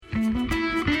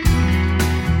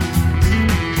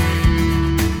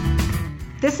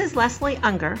Leslie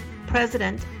Unger,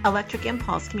 President, Electric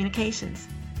Impulse Communications.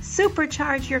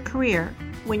 Supercharge your career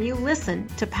when you listen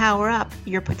to Power Up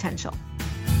Your Potential.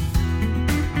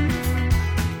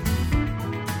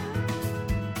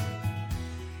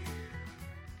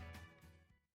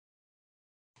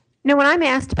 Now, when I'm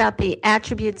asked about the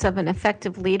attributes of an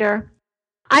effective leader,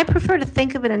 I prefer to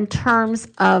think of it in terms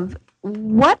of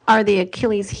what are the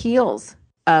Achilles heels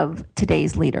of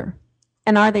today's leader?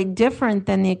 And are they different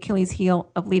than the Achilles heel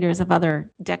of leaders of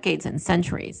other decades and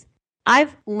centuries?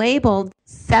 I've labeled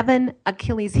 7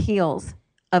 Achilles heels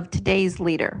of today's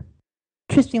leader.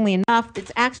 Interestingly enough,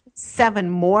 it's actually 7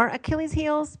 more Achilles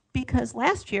heels because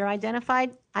last year I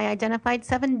identified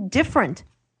 7 different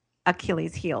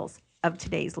Achilles heels of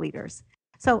today's leaders.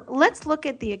 So let's look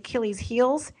at the Achilles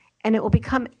heels, and it will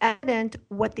become evident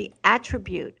what the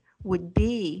attribute would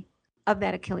be of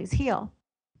that Achilles heel.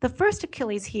 The first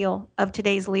Achilles heel of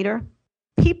today's leader,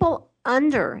 people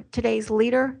under today's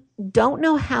leader don't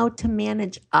know how to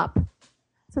manage up.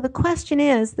 So the question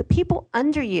is, the people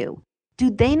under you,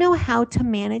 do they know how to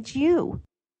manage you?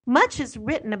 Much is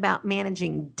written about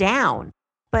managing down,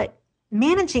 but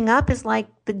managing up is like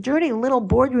the dirty little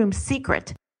boardroom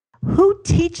secret. Who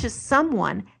teaches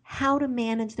someone how to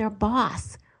manage their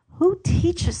boss? Who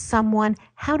teaches someone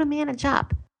how to manage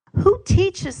up? Who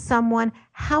teaches someone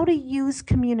how to use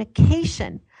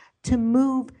communication to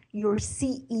move your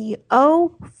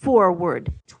CEO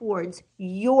forward towards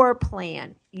your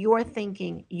plan, your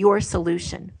thinking, your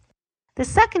solution? The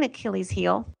second Achilles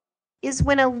heel is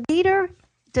when a leader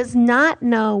does not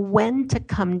know when to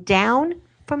come down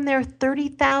from their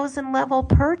 30,000 level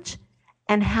perch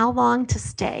and how long to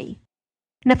stay.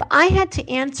 And if I had to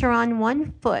answer on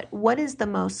one foot, what is the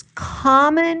most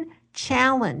common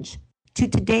challenge to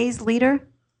today's leader?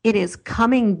 It is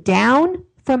coming down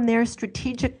from their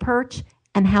strategic perch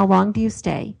and how long do you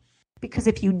stay? Because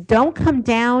if you don't come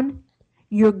down,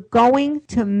 you're going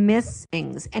to miss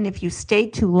things. And if you stay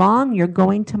too long, you're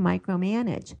going to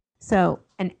micromanage. So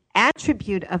an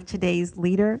attribute of today's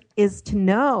leader is to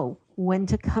know when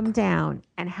to come down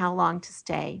and how long to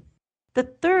stay. The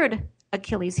third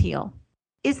Achilles heel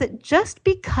is that just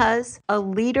because a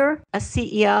leader, a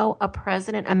CEO, a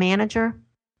president, a manager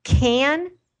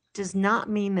can does not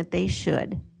mean that they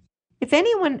should. If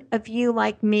anyone of you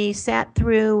like me sat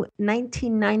through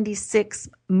 1996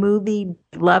 movie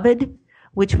Beloved,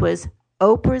 which was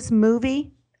Oprah's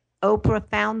movie, Oprah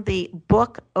found the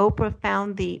book, Oprah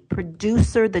found the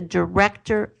producer, the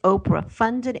director, Oprah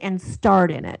funded and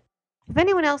starred in it. If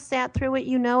anyone else sat through it,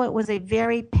 you know it was a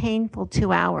very painful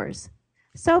 2 hours.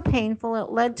 So painful,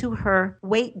 it led to her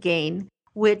weight gain,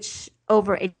 which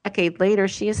over a decade later,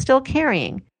 she is still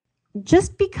carrying.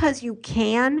 Just because you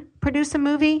can produce a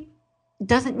movie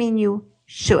doesn't mean you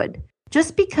should.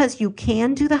 Just because you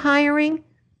can do the hiring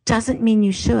doesn't mean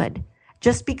you should.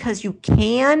 Just because you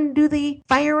can do the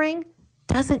firing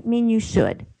doesn't mean you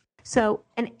should. So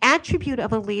an attribute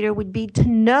of a leader would be to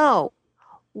know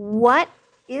what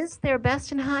is their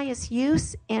best and highest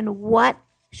use and what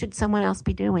should someone else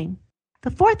be doing.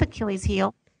 The fourth Achilles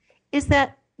heel is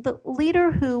that the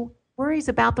leader who worries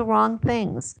about the wrong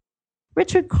things.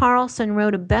 Richard Carlson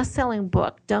wrote a best-selling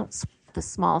book, Don't Sweat the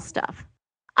Small Stuff.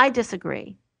 I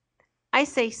disagree. I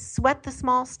say sweat the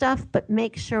small stuff, but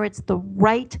make sure it's the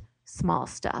right small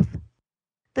stuff.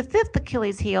 The fifth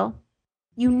Achilles heel,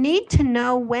 you need to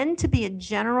know when to be a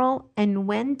general and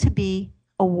when to be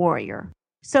a warrior.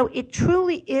 So it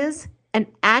truly is an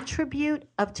attribute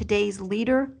of today's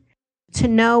leader to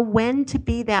know when to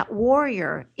be that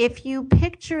warrior. If you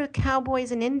picture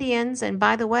cowboys and Indians, and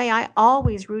by the way, I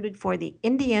always rooted for the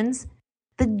Indians,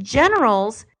 the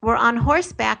generals were on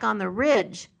horseback on the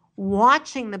ridge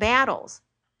watching the battles.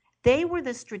 They were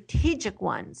the strategic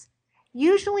ones.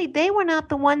 Usually they were not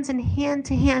the ones in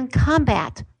hand-to-hand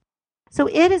combat. So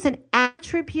it is an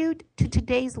attribute to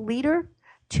today's leader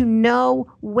to know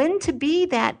when to be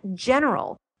that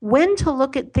general, when to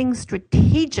look at things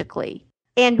strategically,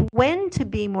 and when to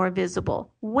be more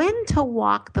visible, when to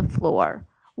walk the floor,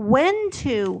 when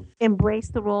to embrace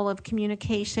the role of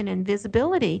communication and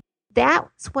visibility.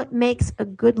 That's what makes a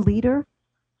good leader,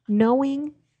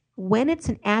 knowing when it's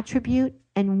an attribute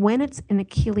and when it's an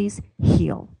Achilles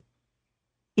heel.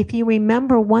 If you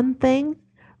remember one thing,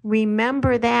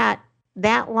 remember that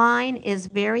line is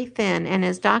very thin. And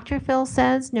as Dr. Phil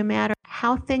says, no matter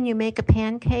how thin you make a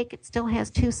pancake, it still has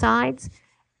 2 sides.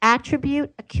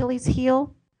 Attribute, Achilles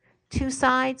heel, 2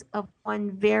 sides of one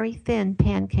very thin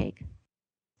pancake.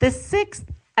 The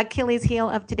sixth Achilles heel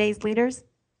of today's leaders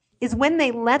is when they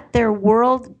let their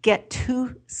world get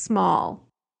too small.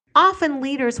 Often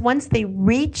leaders, once they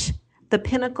reach the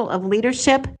pinnacle of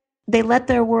leadership, they let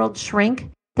their world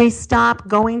shrink. They stop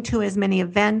going to as many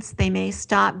events. They may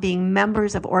stop being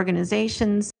members of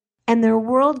organizations, and their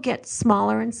world gets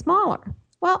smaller and smaller.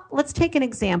 Well, let's take an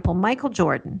example. Michael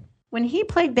Jordan. When he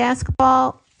played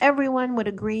basketball, everyone would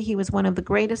agree he was one of the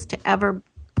greatest to ever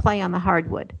play on the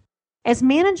hardwood. As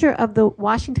manager of the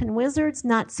Washington Wizards,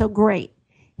 not so great.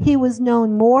 He was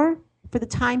known more for the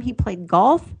time he played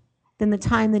golf than the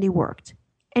time that he worked.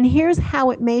 And here's how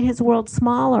it made his world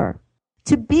smaller.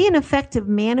 To be an effective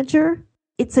manager,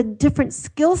 it's a different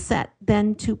skill set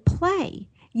than to play.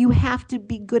 You have to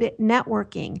be good at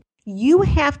networking. You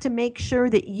have to make sure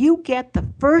that you get the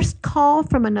first call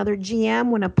from another GM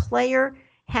when a player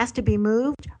has to be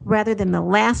moved rather than the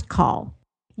last call.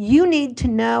 You need to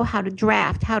know how to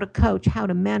draft, how to coach, how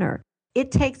to mentor.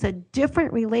 It takes a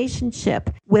different relationship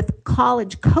with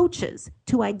college coaches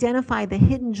to identify the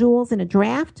hidden jewels in a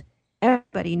draft.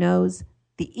 Everybody knows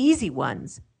the easy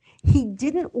ones. He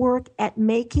didn't work at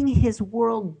making his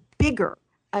world bigger,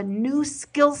 a new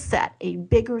skill set, a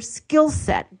bigger skill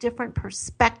set, different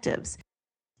perspectives.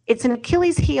 It's an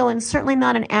Achilles heel and certainly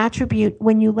not an attribute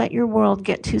when you let your world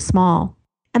get too small.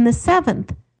 And the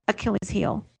seventh Achilles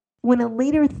heel, when a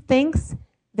leader thinks,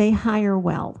 they hire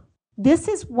well. This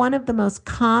is one of the most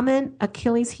common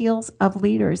Achilles heels of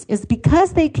leaders, is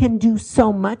because they can do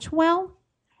so much well,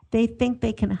 they think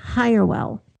they can hire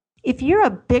well. If you're a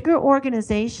bigger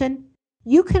organization,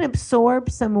 you can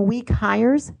absorb some weak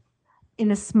hires.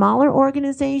 In a smaller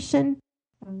organization,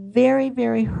 very,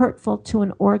 very hurtful to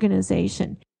an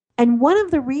organization. And one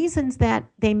of the reasons that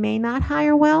they may not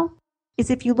hire well is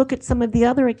if you look at some of the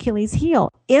other Achilles heel.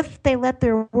 If they let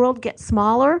their world get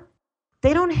smaller,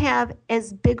 they don't have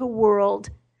as big a world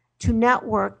to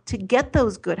network to get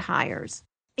those good hires.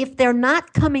 If they're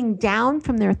not coming down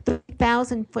from their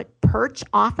 30,000-foot perch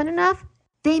often enough,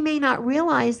 they may not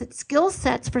realize that skill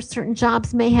sets for certain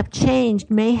jobs may have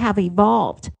changed, may have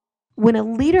evolved. When a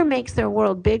leader makes their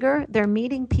world bigger, they're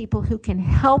meeting people who can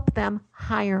help them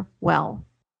hire well.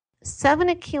 7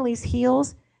 Achilles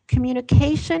heels,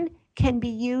 communication can be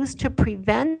used to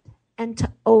prevent and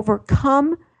to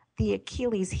overcome the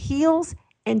Achilles heels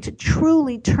and to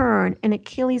truly turn an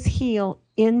Achilles heel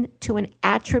into an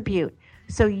attribute.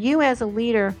 So you as a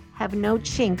leader have no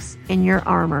chinks in your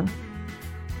armor.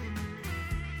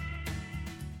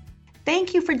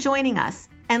 Thank you for joining us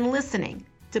and listening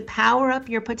to power up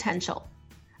your potential.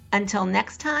 Until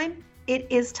next time, it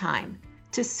is time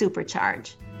to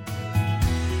supercharge.